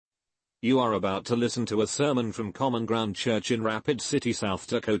You are about to listen to a sermon from Common Ground Church in Rapid City, South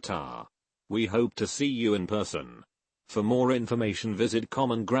Dakota. We hope to see you in person. For more information, visit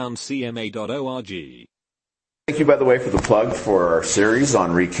commongroundcma.org. Thank you, by the way, for the plug for our series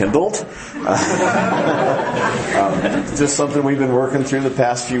on Rekindled. Just something we've been working through the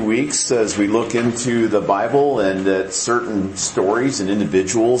past few weeks as we look into the Bible and at certain stories and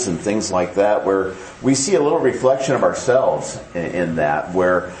individuals and things like that, where we see a little reflection of ourselves in that,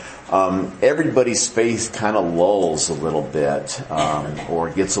 where everybody's faith kind of lulls a little bit, or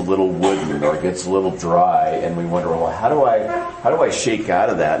gets a little wooden, or gets a little dry, and we wonder, well, how do I shake out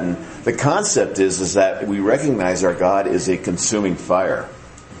of that? And the concept is that we recognize our God is a consuming fire.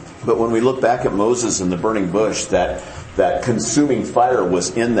 But when we look back at Moses and the burning bush, that consuming fire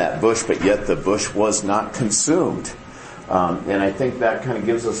was in that bush, but yet the bush was not consumed. And I think that kind of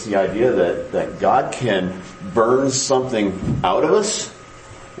gives us the idea that God can burn something out of us,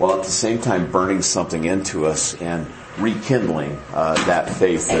 while at the same time burning something into us and rekindling that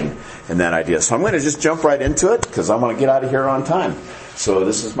faith and that idea. So I'm going to just jump right into it because I'm going to get out of here on time. So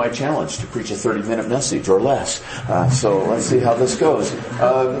this is my challenge, to preach a 30-minute message or less. So let's see how this goes.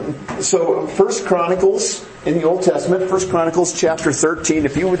 So 1 Chronicles in the Old Testament, 1 Chronicles chapter 13.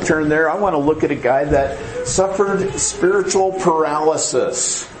 If you would turn there, I want to look at a guy that suffered spiritual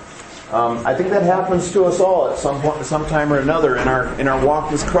paralysis. I think that happens to us all at some point, sometime or another in our walk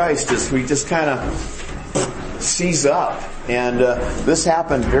with Christ, as we just kind of seize up. And this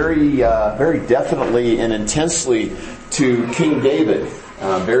happened very definitely and intensely to King David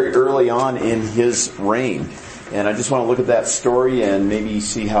very early on in his reign. And I just want to look at that story and maybe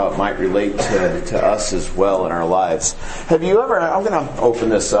see how it might relate to us as well in our lives. Have you ever? I'm going to open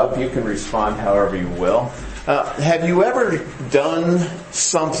this up. You can respond however you will. Have you ever done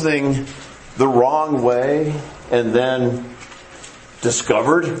something the wrong way and then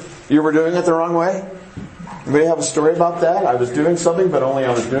discovered you were doing it the wrong way? Anybody have a story about that? I was doing something, but only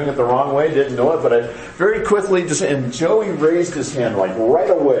I was doing it the wrong way, didn't know it, but I very quickly and Joey raised his hand like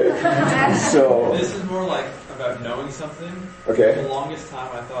right away. So this is more like about knowing something. Okay. For the longest time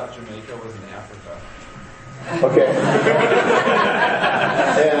I thought Jamaica was in Africa. Okay.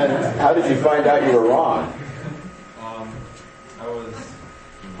 And how did you find out you were wrong? I was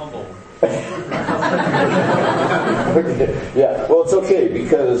humble. Okay. Yeah. Well, it's okay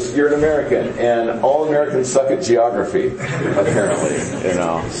because you're an American, and all Americans suck at geography, apparently.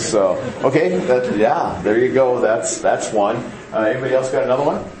 So okay. There you go. That's one. Anybody else got another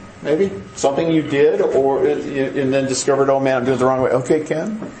one? Maybe something you did, and then discovered, oh man, I'm doing it the wrong way. Okay,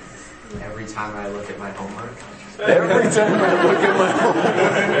 Ken. Every time I look at my homework. Every time I look at my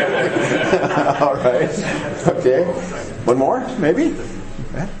All right. Okay. One more, maybe?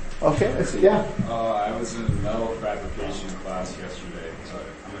 Yeah. Okay. Yeah. I was in a metal fabrication class yesterday.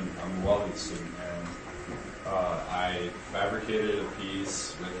 I'm a welding student, and I fabricated a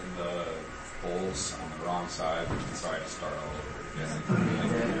piece with the holes on the wrong side, so I had to start all over again.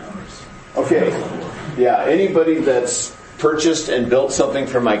 Okay. Yeah. Anybody that's purchased and built something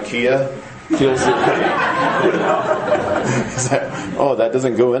from IKEA feels it. Oh, that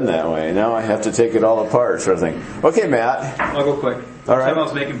doesn't go in that way. Now I have to take it all apart, sort of thing. Okay, Matt. I'll go quick. All right. One time I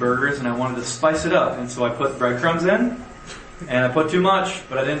was making burgers and I wanted to spice it up, and so I put breadcrumbs in, and I put too much,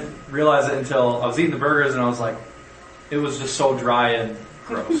 but I didn't realize it until I was eating the burgers, and I was like, it was just so dry and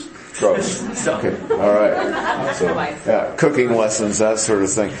gross. Gross. Okay. All right. So, yeah, cooking lessons, that sort of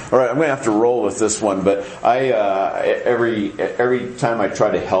thing. All right, I'm going to have to roll with this one, but I every time I try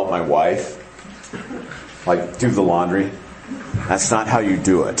to help my wife, like do the laundry, that's not how you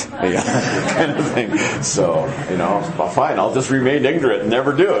do it, kind of thing. So, fine, I'll just remain ignorant and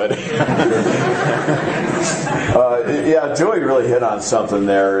never do it. Joey really hit on something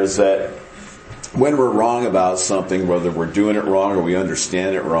there, is that when we're wrong about something, whether we're doing it wrong or we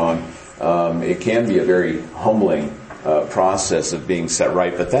understand it wrong, it can be a very humbling process of being set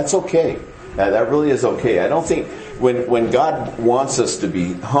right, but that's okay. That really is okay. I don't think when God wants us to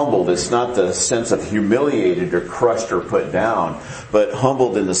be humbled, it's not the sense of humiliated or crushed or put down, but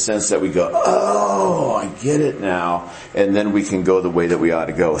humbled in the sense that we go, oh, I get it now, and then we can go the way that we ought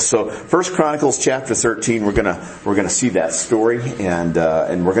to go. So 1 Chronicles chapter 13, we're gonna see that story, and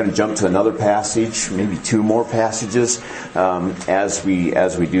we're gonna jump to another passage, maybe two more passages, as we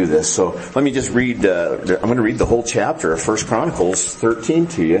do this. So let me just read. I'm going to read the whole chapter of 1 Chronicles 13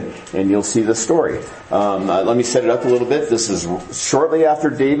 to you, and you'll see the story. Let me set it up a little bit. This is shortly after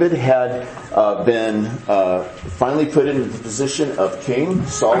David had been finally put into the position of king.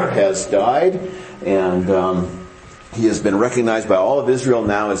 Saul has died, and he has been recognized by all of Israel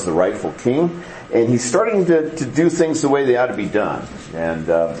now as the rightful king. And he's starting to do things the way they ought to be done.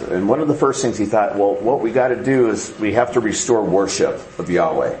 And one of the first things he thought, well, what we got to do is we have to restore worship of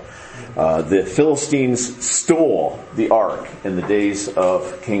Yahweh. The Philistines stole the ark in the days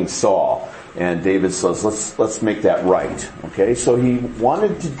of King Saul. And David says, let's make that right. Okay, so he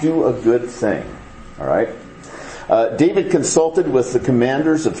wanted to do a good thing. All right. David consulted with the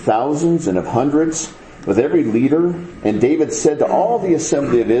commanders of thousands and of hundreds, with every leader. And David said to all the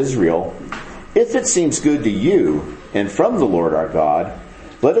assembly of Israel, if it seems good to you and from the Lord our God,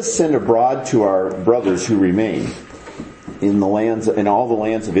 let us send abroad to our brothers who remain in all the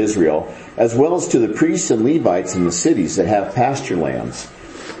lands of Israel, as well as to the priests and Levites in the cities that have pasture lands,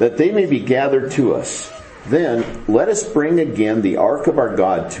 that they may be gathered to us. Then let us bring again the ark of our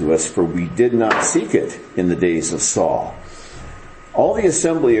God to us, for we did not seek it in the days of Saul. All the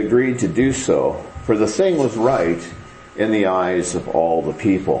assembly agreed to do so, for the thing was right in the eyes of all the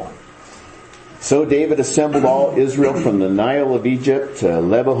people. So David assembled all Israel from the Nile of Egypt to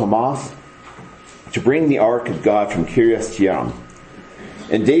Lebo Hamath to bring the ark of God from Kiriath Jearim.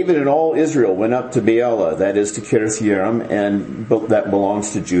 And David and all Israel went up to Baalah, that is to Kiriath Jearim, and that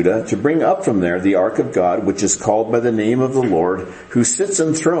belongs to Judah, to bring up from there the ark of God, which is called by the name of the Lord, who sits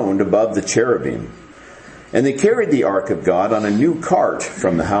enthroned above the cherubim. And they carried the ark of God on a new cart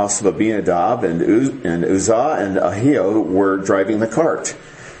from the house of Abinadab, and Uzzah and Ahio were driving the cart.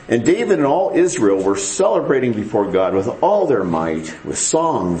 And David and all Israel were celebrating before God with all their might, with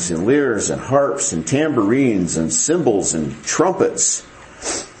songs and lyres and harps and tambourines and cymbals and trumpets.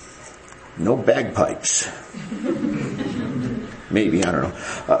 No bagpipes. Maybe, I don't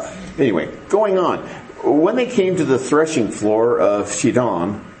know. Anyway, going on. When they came to the threshing floor of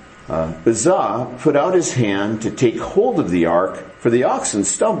Shidon, Uzzah put out his hand to take hold of the ark, for the oxen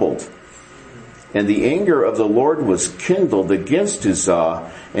stumbled. And the anger of the Lord was kindled against Uzzah,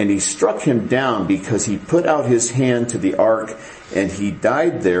 and he struck him down because he put out his hand to the ark, and he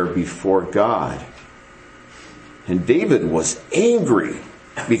died there before God. And David was angry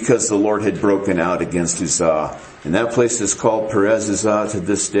because the Lord had broken out against Uzzah. And that place is called Perez Uzzah to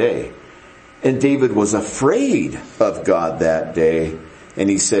this day. And David was afraid of God that day. And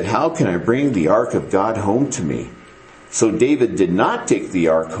he said, how can I bring the ark of God home to me? So David did not take the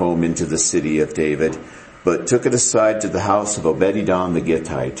ark home into the city of David, but took it aside to the house of Obed-Edom the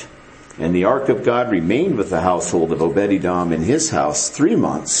Gittite. And the ark of God remained with the household of Obed-Edom in his house 3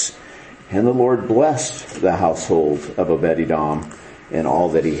 months. And the Lord blessed the household of Obed-Edom and all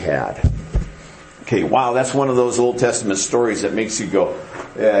that he had. Okay, wow, that's one of those Old Testament stories that makes you go,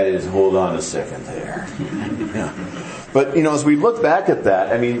 yeah, just hold on a second there. Yeah. But, as we look back at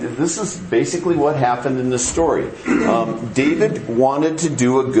that, this is basically what happened in this story. David wanted to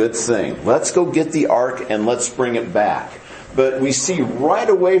do a good thing. Let's go get the ark and let's bring it back. But we see right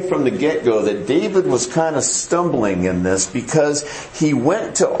away from the get-go that David was kind of stumbling in this because he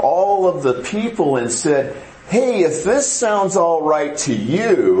went to all of the people and said, hey, if this sounds all right to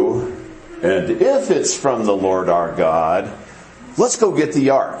you, and if it's from the Lord our God, let's go get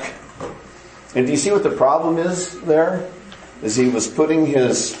the ark. And do you see what the problem is there? Is he was putting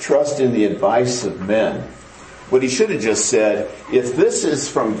his trust in the advice of men. What he should have just said, if this is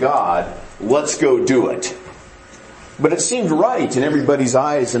from God, let's go do it. But it seemed right in everybody's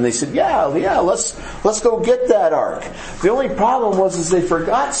eyes, and they said, yeah, let's go get that ark. The only problem was they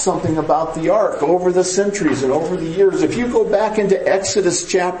forgot something about the ark over the centuries and over the years. If you go back into Exodus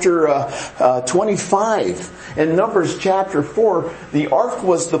chapter 25 and Numbers chapter 4, the ark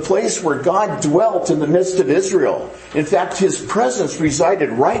was the place where God dwelt in the midst of Israel. In fact, his presence resided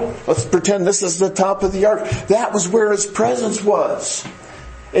right, let's pretend this is the top of the ark. That was where his presence was.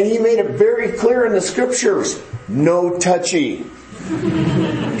 And he made it very clear in the scriptures, no touchy.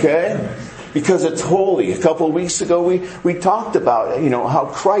 Okay? Because it's holy. A couple of weeks ago we talked about, how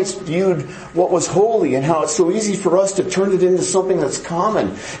Christ viewed what was holy and how it's so easy for us to turn it into something that's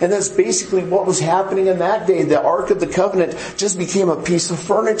common. And that's basically what was happening in that day. The Ark of the Covenant just became a piece of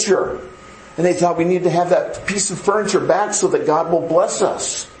furniture. And they thought we need to have that piece of furniture back so that God will bless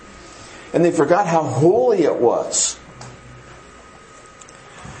us. And they forgot how holy it was.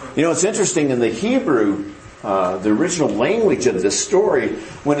 It's interesting in the Hebrew, the original language of this story,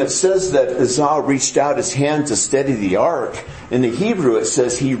 when it says that Uzzah reached out his hand to steady the ark, in the Hebrew it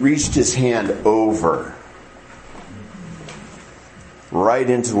says he reached his hand over. Right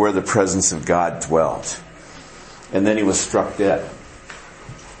into where the presence of God dwelt. And then he was struck dead.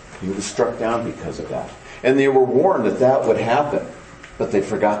 He was struck down because of that. And they were warned that that would happen. But they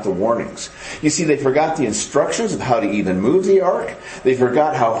forgot the warnings. You see, they forgot the instructions of how to even move the ark. They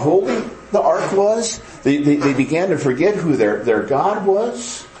forgot how holy the ark was. They began to forget who their God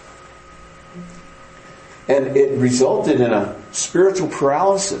was. And it resulted in a spiritual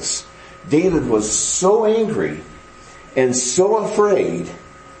paralysis. David was so angry and so afraid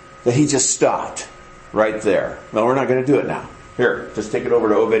that he just stopped right there. No, we're not going to do it now. Here, just take it over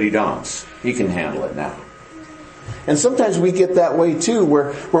to Obed-Edom's. He can handle it now. And sometimes we get that way too,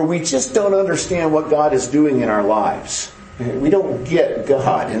 where we just don't understand what God is doing in our lives. We don't get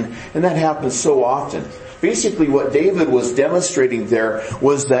God, and that happens so often. Basically what David was demonstrating there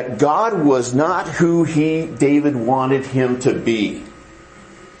was that God was not who David wanted him to be.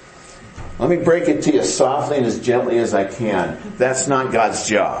 Let me break it to you softly and as gently as I can. That's not God's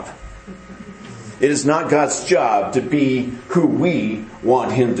job. It is not God's job to be who we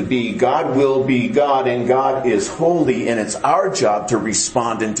want Him to be. God will be God, and God is holy, and it's our job to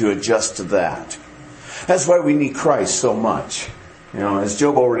respond and to adjust to that. That's why we need Christ so much. As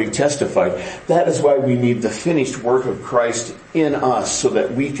Job already testified, that is why we need the finished work of Christ in us, so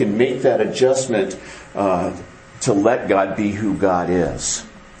that we can make that adjustment to let God be who God is.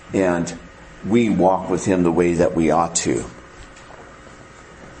 And we walk with Him the way that we ought to.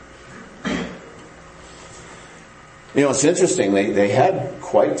 It's interesting. They had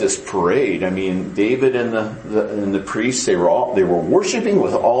quite this parade. I mean, David and the priests, they were worshiping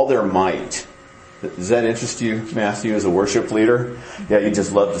with all their might. Does that interest you, Matthew, as a worship leader? Yeah, you'd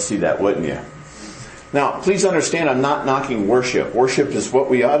just love to see that, wouldn't you? Now, please understand, I'm not knocking worship. Worship is what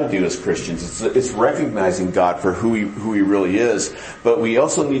we ought to do as Christians. It's recognizing God for who He really is. But we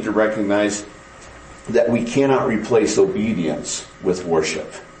also need to recognize that we cannot replace obedience with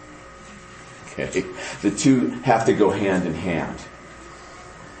worship. Okay? The two have to go hand in hand.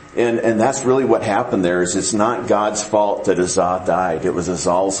 And that's really what happened there. Is it's not God's fault that Uzzah died. It was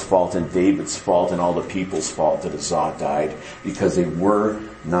Uzzah's fault and David's fault and all the people's fault that Uzzah died, because they were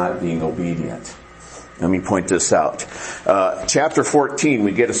not being obedient. Let me point this out. Chapter 14,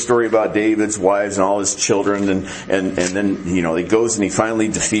 we get a story about David's wives and all his children, and then, he goes and he finally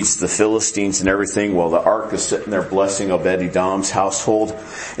defeats the Philistines and everything while the ark is sitting there blessing Obed-Edom's household.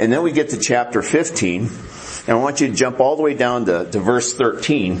 And then we get to chapter 15, and I want you to jump all the way down to verse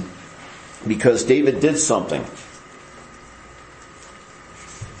 13, because David did something.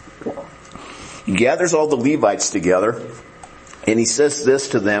 He gathers all the Levites together, and he says this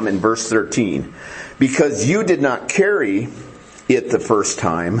to them in verse 13. Because you did not carry it the first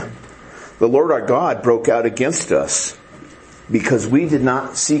time, the Lord our God broke out against us, because we did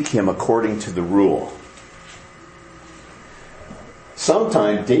not seek Him according to the rule.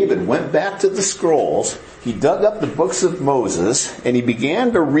 Sometime David went back to the scrolls, he dug up the books of Moses, and he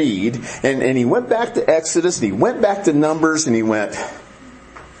began to read, and he went back to Exodus, and he went back to Numbers, and he went,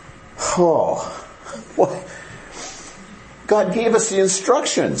 what? God gave us the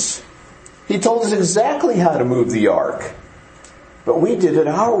instructions. He told us exactly how to move the ark. But we did it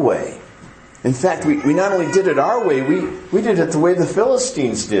our way. In fact, we not only did it our way, we did it the way the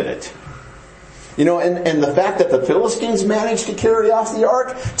Philistines did it. And the fact that the Philistines managed to carry off the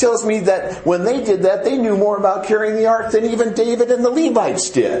ark tells me that when they did that, they knew more about carrying the ark than even David and the Levites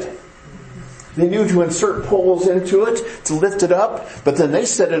did. They knew to insert poles into it, to lift it up, but then they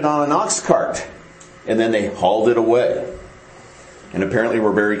set it on an ox cart, and then they hauled it away. And apparently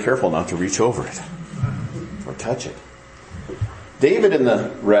we're very careful not to reach over it or touch it. David and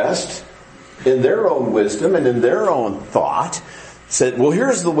the rest, in their own wisdom and in their own thought, said, well,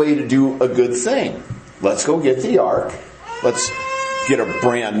 here's the way to do a good thing. Let's go get the ark. Let's get a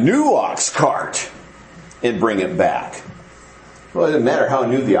brand new ox cart and bring it back. Well, it didn't matter how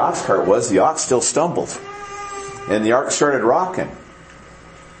new the ox cart was, the ox still stumbled. And the ark started rocking.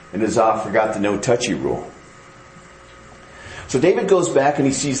 And Uzzah forgot the no touchy rule. So David goes back and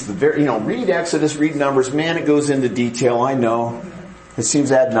he sees read Exodus, read Numbers. Man, it goes into detail, I know. It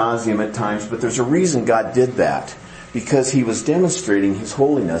seems ad nauseum at times, but there's a reason God did that. Because He was demonstrating His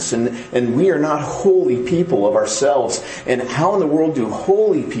holiness. And we are not holy people of ourselves. And how in the world do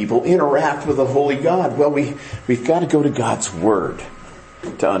holy people interact with a holy God? Well, we've got to go to God's Word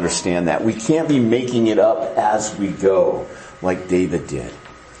to understand that. We can't be making it up as we go, like David did.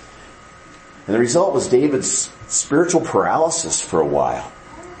 And the result was David's spiritual paralysis for a while.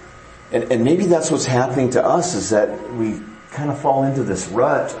 And maybe that's what's happening to us, is that we kind of fall into this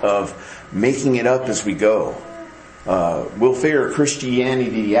rut of making it up as we go. We'll figure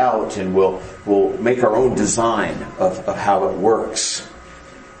Christianity out, and we'll make our own design of how it works,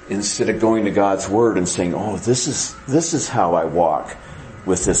 instead of going to God's Word and saying, this is how I walk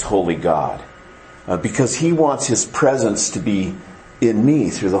with this holy God. Because He wants His presence to be in me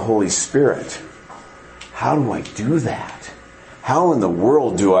through the Holy Spirit. How do I do that? How in the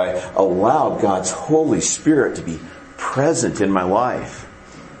world do I allow God's Holy Spirit to be present in my life?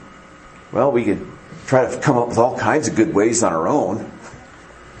 Well, we could try to come up with all kinds of good ways on our own.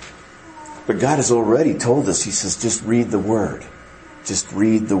 But God has already told us, He says, just read the Word. Just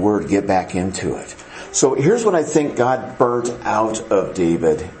read the Word, get back into it. So here's what I think God burnt out of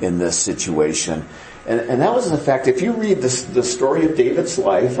David in this situation. And that was the fact, if you read the story of David's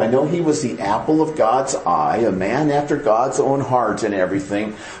life, I know he was the apple of God's eye, a man after God's own heart and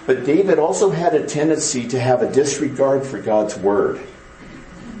everything, but David also had a tendency to have a disregard for God's Word.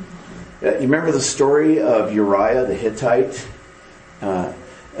 You remember the story of Uriah the Hittite?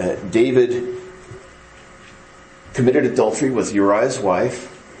 David committed adultery with Uriah's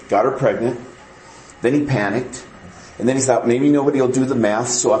wife, got her pregnant, then he panicked, and then he thought, maybe nobody will do the math,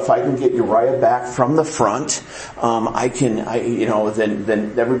 so if I can get Uriah back from the front, then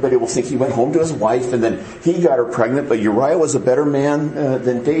everybody will think he went home to his wife, and then he got her pregnant, but Uriah was a better man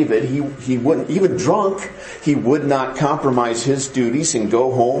than David. He wouldn't, even drunk, he would not compromise his duties and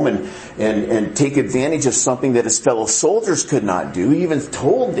go home and take advantage of something that his fellow soldiers could not do. He even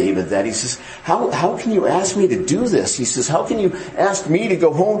told David that. He says, how can you ask me to do this? He says, how can you ask me to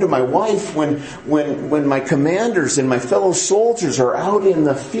go home to my wife when my commanders and my fellow soldiers are out in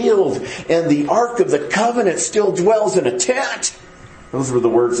the field and the Ark of the Covenant still dwells in a tent? Those were the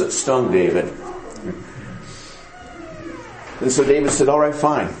words that stung David. And so David said, all right,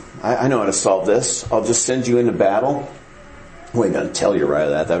 fine. I know how to solve this. I'll just send you into battle. Well, he doesn't tell Uriah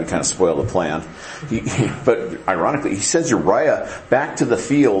that. That would kind of spoil the plan. But ironically, he sends Uriah back to the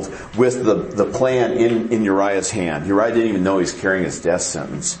field with the plan in Uriah's hand. Uriah didn't even know he's carrying his death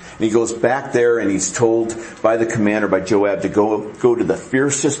sentence. And he goes back there and he's told by the commander, by Joab, to go to the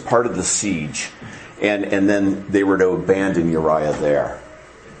fiercest part of the siege. And then they were to abandon Uriah there.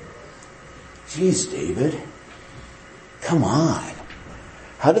 Jeez, David. Come on.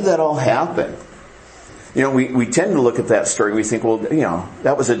 How did that all happen? You know, we tend to look at that story and we think, well,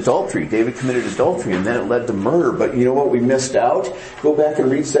 that was adultery. David committed adultery and then it led to murder. But you know what we missed out? Go back and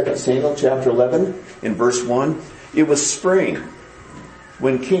read 2 Samuel chapter 11 in verse 1. It was spring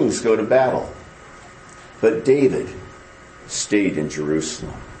when kings go to battle. But David stayed in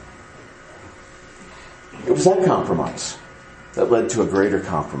Jerusalem. It was that compromise that led to a greater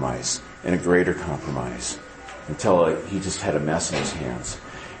compromise and a greater compromise until he just had a mess in his hands.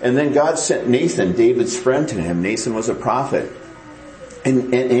 And then God sent Nathan, David's friend, to him. Nathan was a prophet.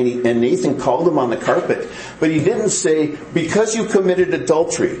 And Nathan called him on the carpet. But he didn't say, because you committed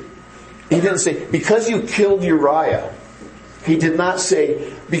adultery. He didn't say, because you killed Uriah. He did not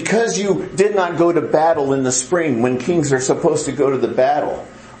say, because you did not go to battle in the spring when kings are supposed to go to the battle.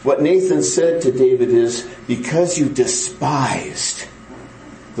 What Nathan said to David is, because you despised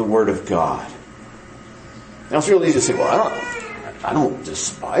the word of God. Now it's real easy to say, well, I don't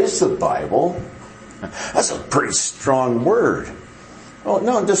despise the Bible. That's a pretty strong word. Oh,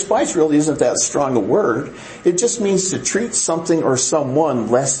 no, despise really isn't that strong a word. It just means to treat something or someone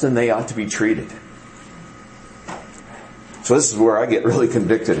less than they ought to be treated. So this is where I get really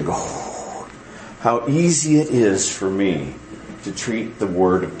convicted and go, oh, how easy it is for me to treat the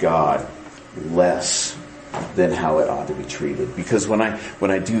Word of God less than how it ought to be treated. Because when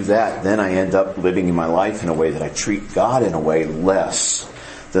I do that, then I end up living in my life in a way that I treat God in a way less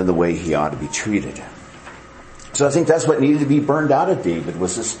than the way He ought to be treated. So I think that's what needed to be burned out of David,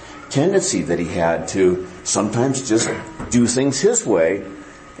 was this tendency that he had to sometimes just do things his way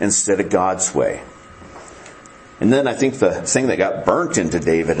instead of God's way. And then I think the thing that got burnt into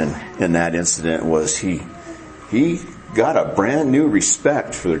David in that incident was he got a brand new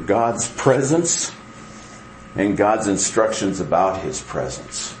respect for God's presence and God's instructions about His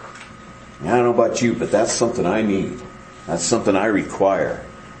presence. I don't know about you, but that's something I need. That's something I require,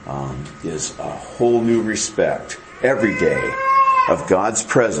 is a whole new respect every day of God's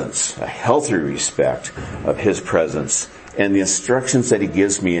presence, a healthy respect of His presence, and the instructions that He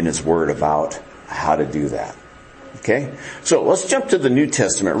gives me in His Word about how to do that. Okay? So let's jump to the New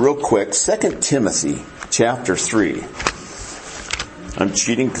Testament real quick. 2 Timothy chapter 3. I'm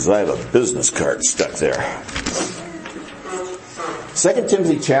cheating because I have a business card stuck there. 2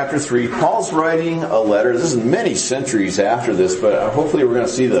 Timothy chapter 3, Paul's writing a letter. This is many centuries after this, but hopefully we're going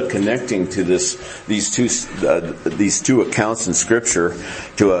to see the connecting to these two accounts in Scripture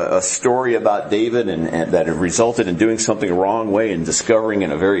to a story about David and that it resulted in doing something the wrong way and discovering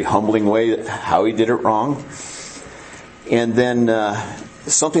in a very humbling way how he did it wrong. And then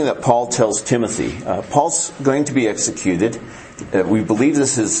something that Paul tells Timothy. Paul's going to be executed. We believe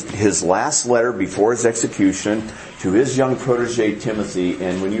this is his last letter before his execution to his young protege Timothy.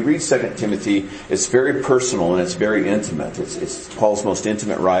 And when you read 2 Timothy, it's very personal and it's very intimate. It's Paul's most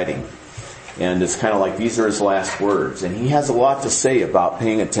intimate writing. And it's kind of like these are his last words. And he has a lot to say about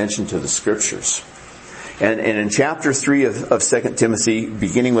paying attention to the Scriptures. And in chapter 3 of 2 Timothy,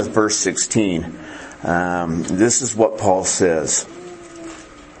 beginning with verse 16, this is what Paul says.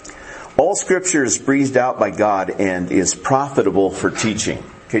 All Scripture is breathed out by God and is profitable for teaching.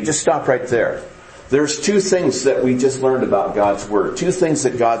 Okay, just stop right there. There's two things that we just learned about God's Word. Two things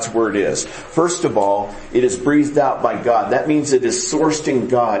that God's Word is. First of all, it is breathed out by God. That means it is sourced in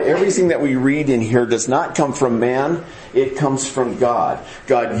God. Everything that we read in here does not come from man. It comes from God.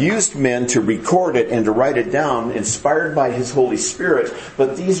 God used men to record it and to write it down, inspired by His Holy Spirit.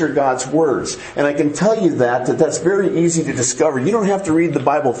 But these are God's words. And I can tell you that's very easy to discover. You don't have to read the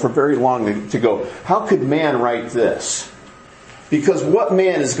Bible for very long to go, how could man write this? Because what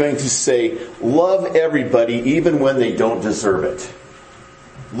man is going to say, love everybody even when they don't deserve it?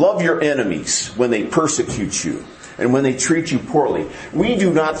 Love your enemies when they persecute you and when they treat you poorly. We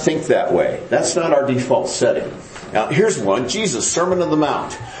do not think that way. That's not our default setting. Now, here's one. Jesus, Sermon on the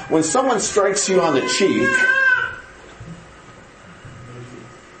Mount. When someone strikes you on the cheek,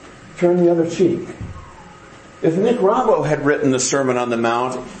 turn the other cheek. If Nick Rambo had written the Sermon on the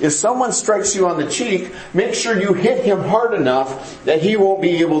Mount, if someone strikes you on the cheek, make sure you hit him hard enough that he won't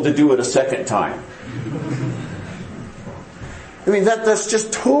be able to do it a second time. I mean, that's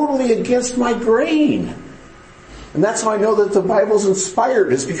just totally against my grain. And that's how I know that the Bible's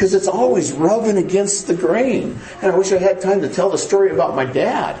inspired, is because it's always rubbing against the grain. And I wish I had time to tell the story about my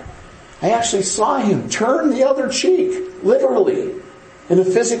dad. I actually saw him turn the other cheek, literally, in a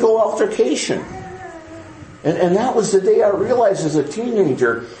physical altercation. And that was the day I realized as a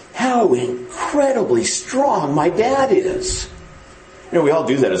teenager how incredibly strong my dad is. You know, we all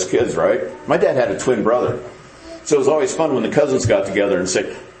do that as kids, right? My dad had a twin brother. So it was always fun when the cousins got together and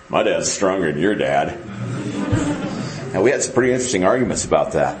say, my dad's stronger than your dad. And we had some pretty interesting arguments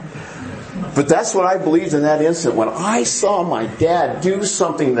about that. But that's what I believed in that instant. When I saw my dad do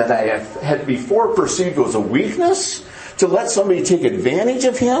something that I had before perceived was a weakness, to let somebody take advantage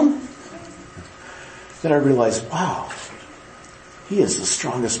of him, then I realized, wow, he is the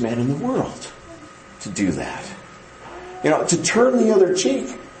strongest man in the world to do that. You know, to turn the other cheek,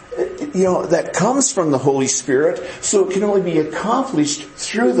 you know, that comes from the Holy Spirit, so it can only be accomplished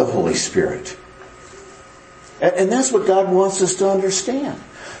through the Holy Spirit. And that's what God wants us to understand.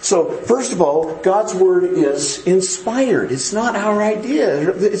 So, first of all, God's Word is inspired. It's not our idea.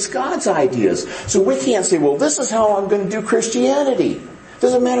 It's God's ideas. So we can't say, well, this is how I'm going to do Christianity.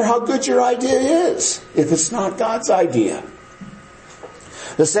 Doesn't matter how good your idea is if it's not God's idea.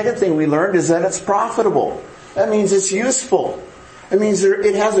 The second thing we learned is that it's profitable. That means it's useful. It means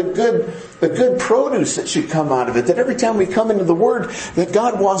it has a good produce that should come out of it. That every time we come into the Word, that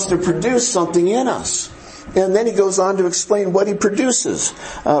God wants to produce something in us. And then he goes on to explain what he produces.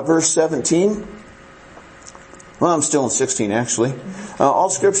 Verse 17. Well, I'm still in 16 actually.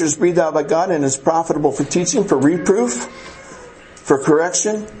 All Scripture is breathed out by God and is profitable for teaching, for reproof, for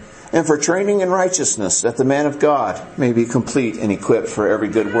correction, and for training in righteousness, that the man of God may be complete and equipped for every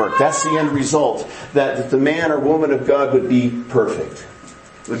good work. That's the end result, that the man or woman of God would be perfect,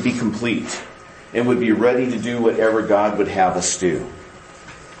 would be complete, and would be ready to do whatever God would have us do.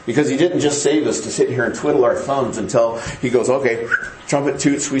 Because he didn't just save us to sit here and twiddle our thumbs until he goes, okay, trumpet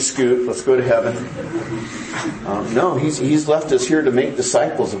toots, we scoot, let's go to heaven. No, he's left us here to make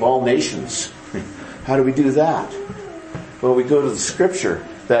disciples of all nations. How do we do that? Well, we go to the Scripture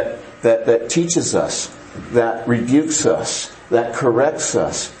that teaches us, that rebukes us, that corrects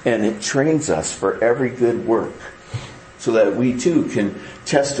us, and it trains us for every good work, so that we too can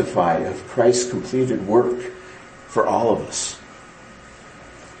testify of Christ's completed work for all of us.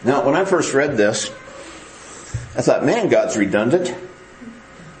 Now, when I first read this, I thought, man, God's redundant.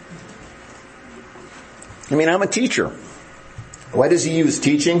 I mean, I'm a teacher. Why does he use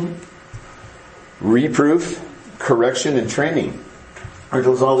teaching, reproof, correction, and training? Aren't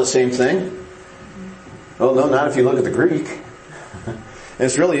those all the same thing? Well, no, not if you look at the Greek. And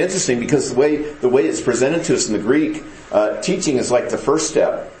it's really interesting because the way it's presented to us in the Greek, teaching is like the first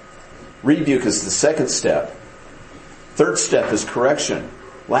step. Rebuke is the second step. Third step is correction.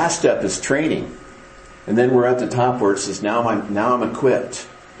 Last step is training. And then we're at the top where it says, now I'm equipped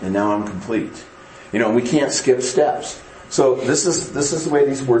and now I'm complete. You know, we can't skip steps. So this is the way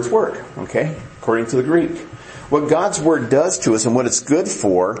these words work, okay? According to the Greek. What God's Word does to us and what it's good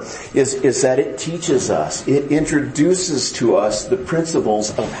for is that it teaches us. It introduces to us the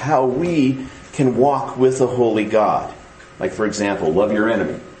principles of how we can walk with a holy God. Like, for example, love your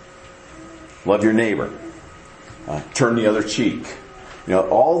enemy. Love your neighbor. Turn the other cheek. You know,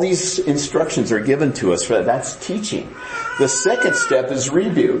 all these instructions are given to us for that. That's teaching. The second step is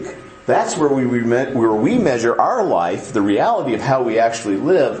rebuke. That's where we measure our life, the reality of how we actually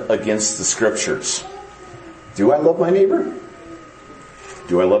live, against the Scriptures. Do I love my neighbor?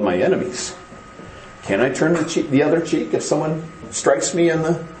 Do I love my enemies? Can I turn the other cheek if someone strikes me in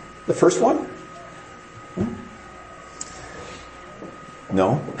the first one?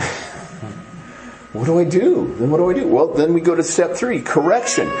 No. What do I do? Then what do I do? Well, then we go to step 3,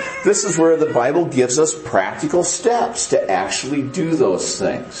 correction. This is where the Bible gives us practical steps to actually do those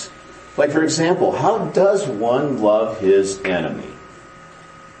things. Like, for example, how does one love his enemy?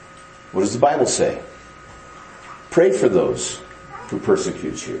 What does the Bible say? Pray for those who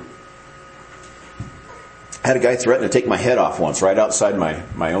persecute you. I had a guy threaten to take my head off once right outside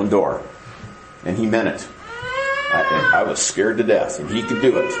my own door. And he meant it. I was scared to death, and he could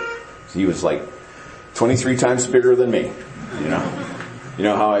do it. He was like 23 times bigger than me, you know. You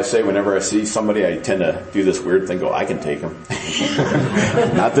know how I say whenever I see somebody, I tend to do this weird thing, go, I can take him.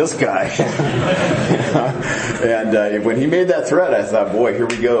 Not this guy. And when he made that threat, I thought, boy, here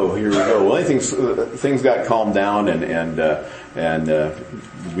we go. Well, things got calmed down, and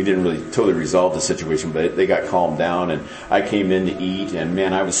we didn't really totally resolve the situation, but they got calmed down, and I came in to eat, and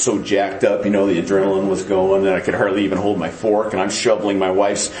man, I was so jacked up, the adrenaline was going, and I could hardly even hold my fork, and I'm shoveling my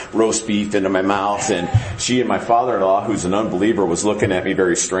wife's roast beef into my mouth, and she and my father-in-law, who's an unbeliever, was looking at me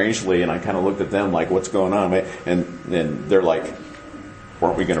very strangely, and I kind of looked at them like, what's going on? And they're like,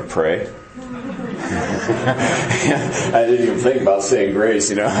 weren't we going to pray? I didn't even think about saying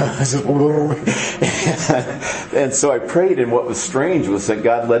grace, And so I prayed, and what was strange was that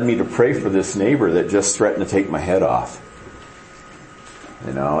God led me to pray for this neighbor that just threatened to take my head off.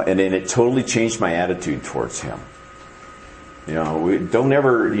 And then it totally changed my attitude towards him.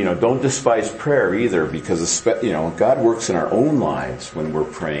 Don't despise prayer either, because God works in our own lives when we're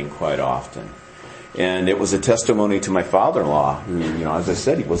praying quite often. And it was a testimony to my father-in-law, who, as I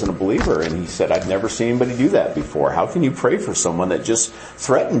said, he wasn't a believer, and he said, I've never seen anybody do that before. How can you pray for someone that just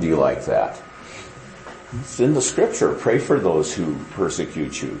threatened you like that? It's in the scripture. Pray for those who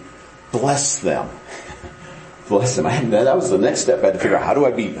persecute you. Bless them. Bless them. That was the next step. I had to figure out how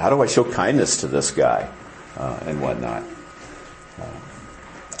do I show kindness to this guy, and whatnot.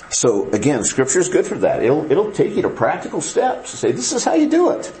 So again, scripture is good for that. It'll take you to practical steps to say, this is how you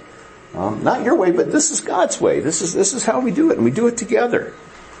do it. Not your way, but this is God's way. This is how we do it, and we do it together.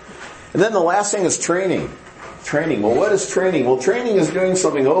 And then the last thing is training. Training. Well, what is training? Well, training is doing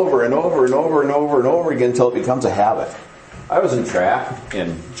something over and over and over and over and over again until it becomes a habit. I was in track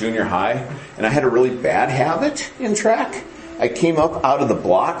in junior high, and I had a really bad habit in track. I came up out of the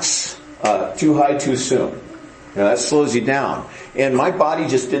blocks too high too soon. That slows you down. And my body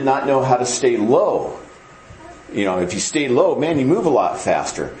just did not know how to stay low. If you stay low, man, you move a lot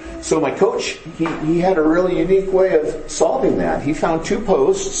faster. So my coach, he had a really unique way of solving that. He found 2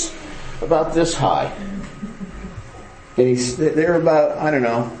 posts about this high. And they're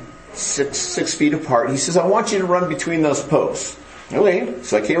about, 6 feet apart. He says, I want you to run between those posts. Okay,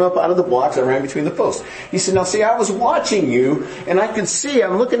 so I came up out of the blocks, I ran between the posts. He said, now see, I was watching you, and I could see,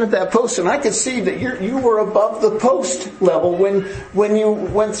 I'm looking at that post, and I could see that you were above the post level when you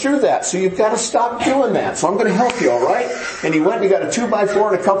went through that. So you've got to stop doing that. So I'm going to help you, all right? And he went and he got a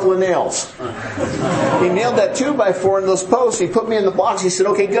 2x4 and a couple of nails. He nailed that 2x4 in those posts. He put me in the blocks. He said,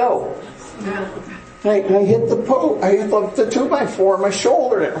 okay, go. I hit the post. I hit the 2x4 on my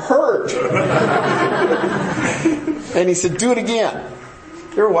shoulder, and it hurt. And he said, do it again.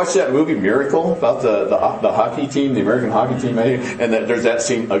 You ever watch that movie Miracle about the hockey team, the American hockey team? And there's that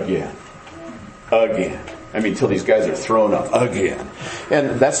scene again. Till these guys are thrown up again.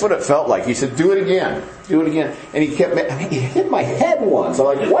 And that's what it felt like. He said, do it again. And he he hit my head once. I'm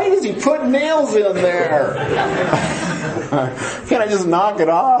like, why does he put nails in there? Can't I just knock it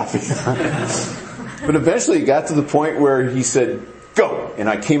off? But eventually he got to the point where he said, go! And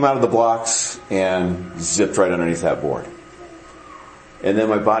I came out of the blocks and zipped right underneath that board. And then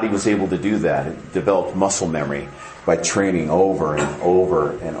my body was able to do that. It developed muscle memory by training over and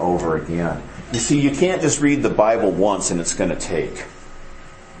over and over again. You see, you can't just read the Bible once and it's going to take.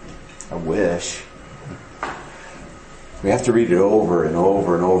 I wish. We have to read it over and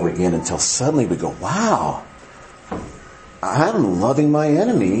over and over again until suddenly we go, wow, I'm loving my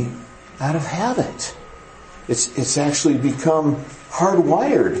enemy out of habit. It's actually become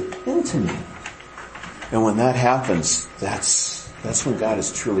hardwired into me. And when that happens, that's when God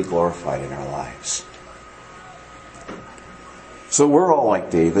is truly glorified in our lives. So we're all like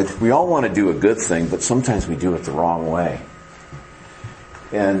David. We all want to do a good thing, but sometimes we do it the wrong way.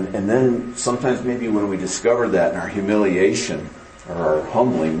 And then sometimes maybe when we discover that in our humiliation or our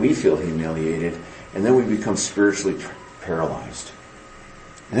humbling, we feel humiliated, and then we become spiritually paralyzed.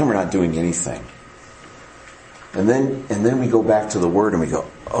 And then we're not doing anything. And then we go back to the Word and we go,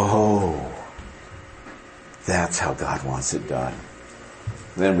 oh, That's how God wants it done.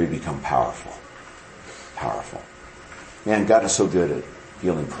 Then we become powerful. Powerful. Man, God is so good at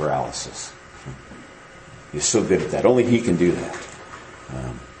healing paralysis. He's so good at that. Only He can do that.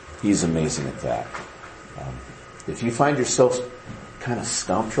 He's amazing at that. If you find yourself kind of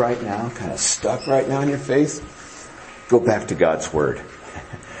stumped right now, kind of stuck right now in your faith, go back to God's Word.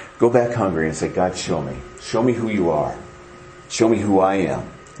 Go back hungry and say, God, show me. Show me who you are. Show me who I am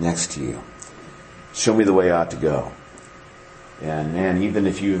next to you. Show me the way I ought to go. And man, even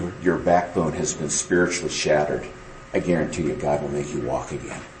if your backbone has been spiritually shattered, I guarantee you God will make you walk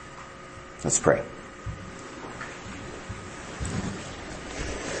again. Let's pray.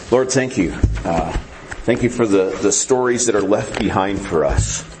 Lord, thank you. Thank you for the stories that are left behind for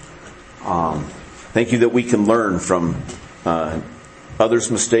us. Thank you that we can learn from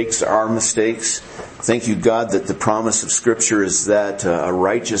others' mistakes, our mistakes. Thank you, God, that the promise of Scripture is that a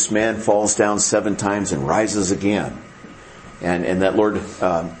righteous man falls down 7 times and rises again. And that, Lord,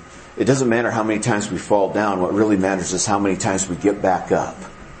 it doesn't matter how many times we fall down. What really matters is how many times we get back up.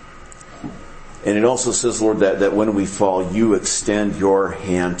 And it also says, Lord, that when we fall, you extend your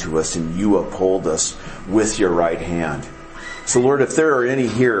hand to us and you uphold us with your right hand. So, Lord, if there are any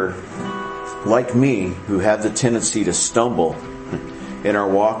here like me who have the tendency to stumble in our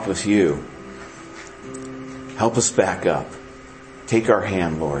walk with you, help us back up. Take our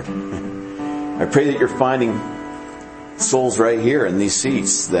hand, Lord. I pray that you're finding souls right here in these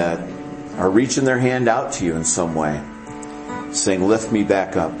seats that are reaching their hand out to you in some way, saying, lift me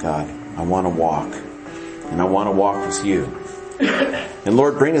back up, God. I want to walk, and I want to walk with you. And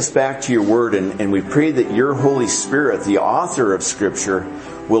Lord, bring us back to your word, and we pray that your Holy Spirit, the author of Scripture,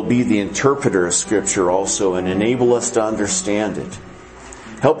 will be the interpreter of Scripture also and enable us to understand it.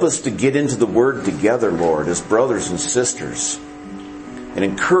 Help us to get into the word together, Lord, as brothers and sisters, and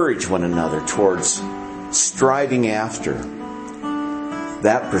encourage one another towards striving after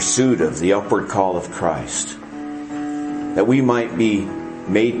that pursuit of the upward call of Christ, that we might be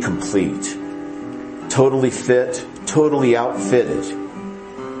made complete, totally fit, totally outfitted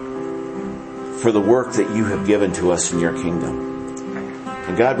for the work that you have given to us in your kingdom.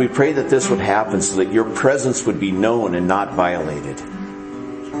 And God, we pray that this would happen so that your presence would be known and not violated.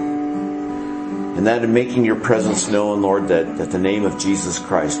 And that in making your presence known, Lord, that the name of Jesus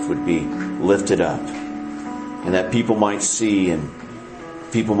Christ would be lifted up. And that people might see and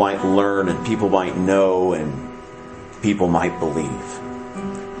people might learn and people might know and people might believe.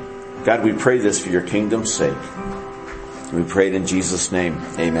 God, we pray this for your kingdom's sake. We pray it in Jesus' name.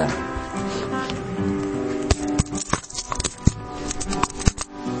 Amen.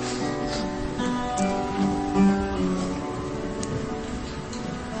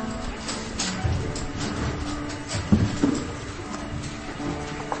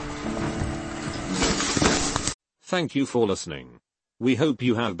 Thank you for listening. We hope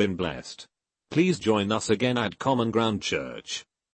you have been blessed. Please join us again at Common Ground Church.